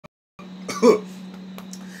Dang,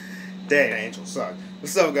 that intro sucked.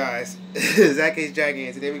 What's up, guys? Zach H. Dragon,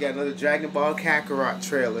 and today we got another Dragon Ball Kakarot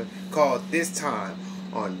trailer called This Time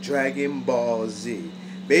on Dragon Ball Z.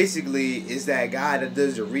 Basically, it's that guy that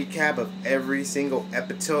does a recap of every single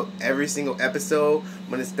episode,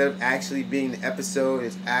 but instead of actually being the episode,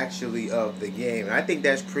 it's actually of the game. And I think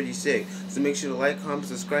that's pretty sick. So make sure to like, comment,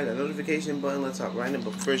 subscribe, that notification button. Let's talk right now.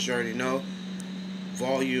 But first, you already know,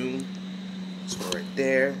 volume. So right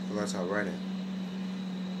there. Let's talk right now.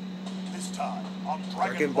 This time on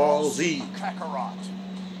Dragon Ball Z Kakarot.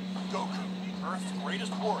 Goku, Earth's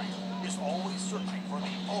greatest warrior, is always searching for the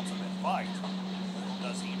ultimate fight. Little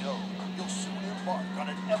does he know, he'll soon embark on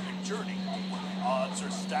an epic journey. Odds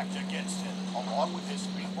are stacked against him, along with his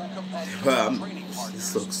faithful companions and training partners.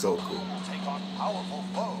 This looks so cool. Will take on powerful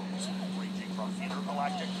foes, ranging from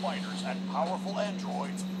intergalactic fighters and powerful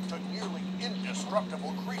androids to nearly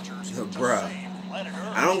indestructible creatures to Bruh. save planet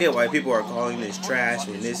Earth. I don't get why people are calling this trash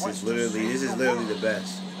when this is literally the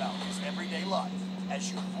best. About his everyday life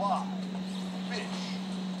as you fly, fish,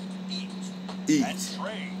 eat, and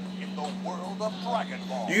train in the world of Dragon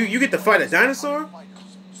Ball. You get to fight a dinosaur?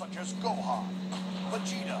 Fighters such as Gohan,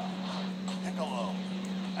 Vegeta, Piccolo,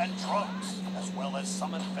 and Trunks, as well as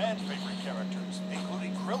summon fan favorite characters,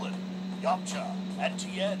 including Krillin, Yamcha, and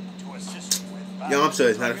Tien to assist you with battles. Yamcha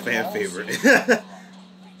is not a fan favorite. Features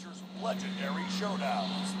legendary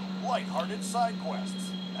showdowns, lighthearted side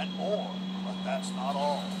quests, and more. But that's not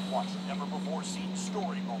all. Watch never-before-seen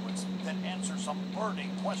story moments that answer some burning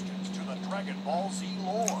questions to the Dragon Ball Z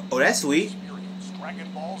lore. Oh, that's sweet. Experience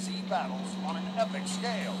Dragon Ball Z battles on an epic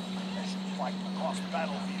scale as you fight across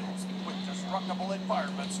battlefields with destructible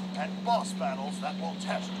environments and boss battles that will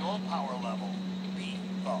test your power level. Be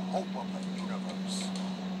the hope of the universe.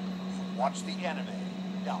 You watch the anime.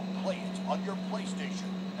 Now play it on your PlayStation,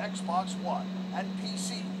 Xbox One, and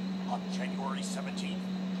PC on January 17th,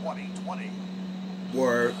 2020.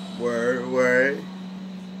 Word.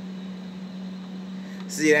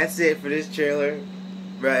 See, that's it for this trailer.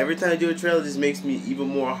 Bro, every time I do a trailer, it just makes me even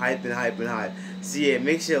more hype. So yeah,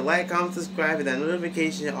 make sure to like, comment, subscribe, and that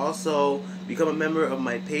notification. Also, become a member of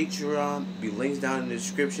my Patreon. Be links down in the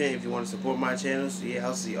description if you want to support my channel. So yeah,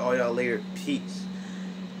 I'll see all y'all later. Peace.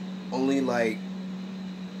 Only like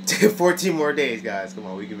 14 more days, guys. Come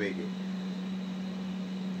on, we can make it.